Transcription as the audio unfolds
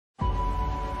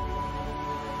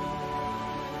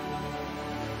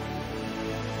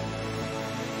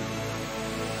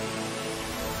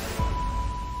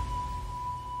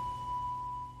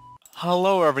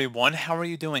Hello everyone, how are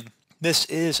you doing? This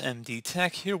is MD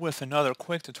Tech here with another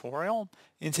quick tutorial.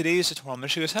 In today's tutorial, I'm going to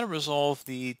show you guys how to resolve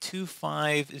the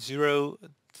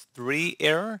 2503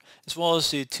 error as well as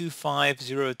the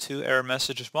 2502 error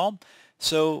message as well.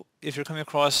 So if you're coming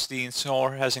across the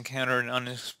installer has encountered an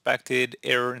unexpected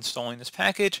error installing this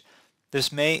package,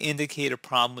 this may indicate a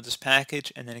problem with this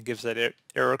package, and then it gives that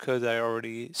error code that I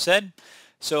already said.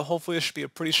 So hopefully it should be a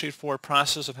pretty straightforward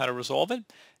process of how to resolve it.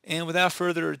 And without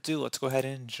further ado, let's go ahead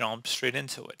and jump straight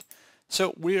into it.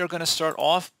 So we are going to start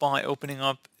off by opening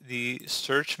up the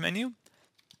search menu.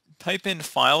 Type in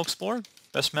File Explorer,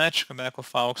 best match, come back with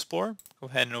File Explorer. Go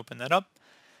ahead and open that up.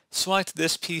 Select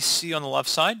this PC on the left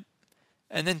side,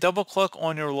 and then double click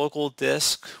on your local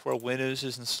disk where Windows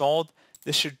is installed.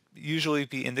 This should usually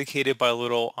be indicated by a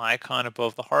little icon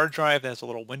above the hard drive that has a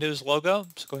little Windows logo.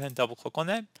 So go ahead and double click on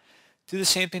that. Do the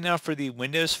same thing now for the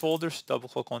Windows folder, so double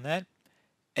click on that.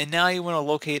 And now you want to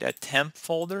locate a temp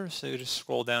folder, so you just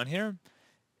scroll down here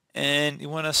and you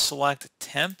want to select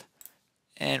temp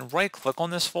and right click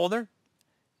on this folder,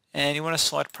 and you want to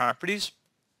select properties.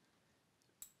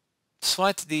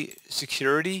 Select the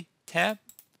security tab,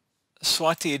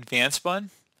 select the advanced button,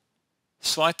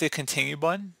 select the continue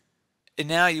button, and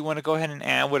now you want to go ahead and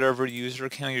add whatever user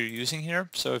account you're using here.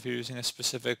 So if you're using a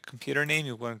specific computer name,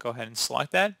 you want to go ahead and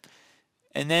select that,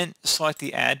 and then select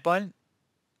the add button.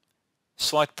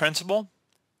 Select principal,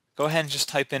 go ahead and just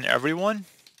type in everyone,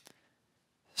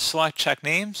 select check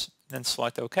names, then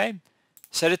select OK.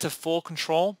 Set it to full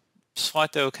control,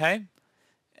 select OK,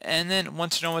 and then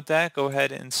once you're done with that, go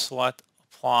ahead and select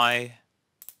apply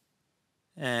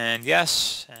and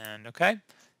yes, and OK, and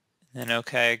then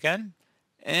OK again.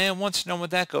 And once you're done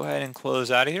with that, go ahead and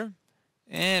close out of here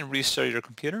and restart your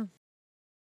computer.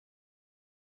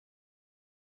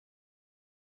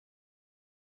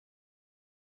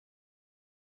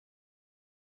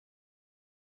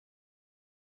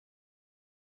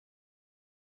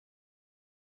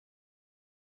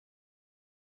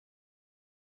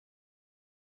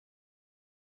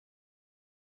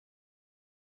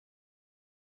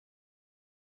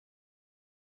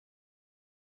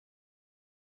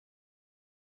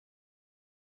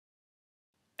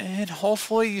 And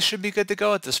hopefully you should be good to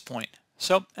go at this point.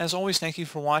 So, as always, thank you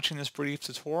for watching this brief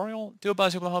tutorial. Do hope I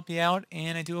was able to help you out,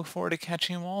 and I do look forward to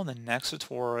catching you all in the next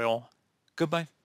tutorial. Goodbye.